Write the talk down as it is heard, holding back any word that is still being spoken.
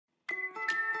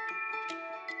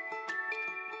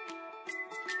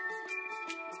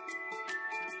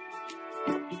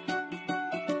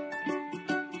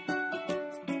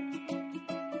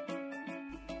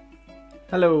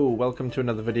Hello, welcome to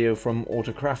another video from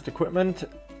Autocraft Equipment.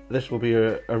 This will be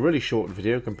a really short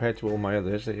video compared to all my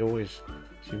others. They always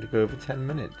seem to go over 10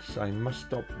 minutes. I must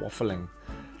stop waffling.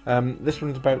 This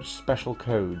one's about special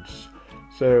codes.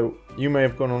 So you may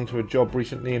have gone onto a job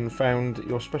recently and found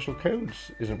your special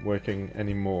codes isn't working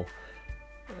anymore.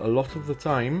 A lot of the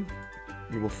time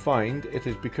you will find it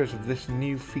is because of this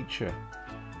new feature.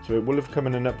 So it will have come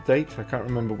in an update. I can't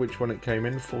remember which one it came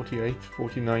in, 48,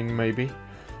 49 maybe.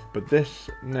 But this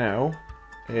now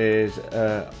is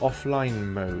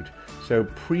offline mode. So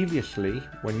previously,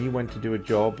 when you went to do a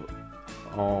job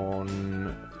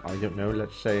on, I don't know,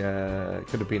 let's say it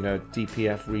could have been a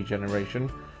DPF regeneration,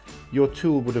 your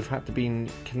tool would have had to be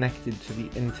connected to the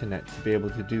internet to be able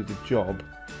to do the job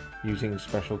using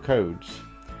special codes.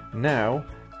 Now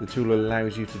the tool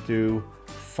allows you to do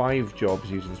 5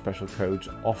 jobs using special codes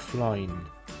offline.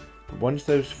 Once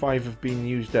those 5 have been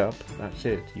used up, that's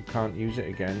it. You can't use it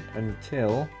again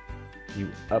until you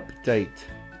update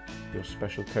your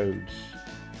special codes.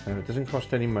 And it doesn't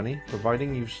cost any money,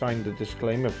 providing you've signed a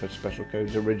disclaimer for special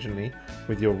codes originally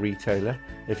with your retailer.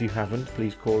 If you haven't,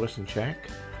 please call us and check.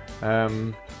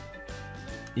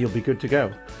 You'll be good to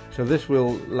go. So this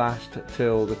will last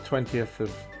till the 20th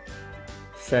of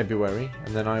February,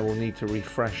 and then I will need to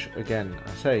refresh again.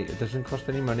 I say it doesn't cost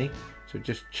any money, so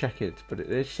just check it, but it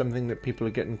is something that people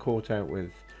are getting caught out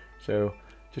with. So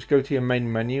just go to your main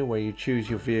menu where you choose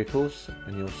your vehicles,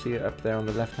 and you'll see it up there on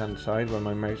the left hand side where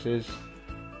my mouse is.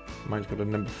 Mine's got a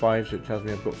number 5, so it tells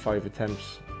me I've got 5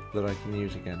 attempts that I can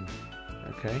use again.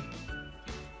 Okay,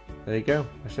 there you go.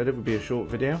 I said it would be a short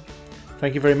video.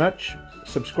 Thank you very much.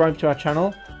 Subscribe to our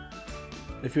channel.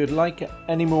 If you'd like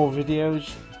any more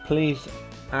videos, please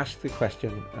ask the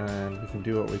question and we can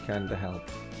do what we can to help.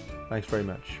 Thanks very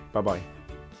much. Bye bye.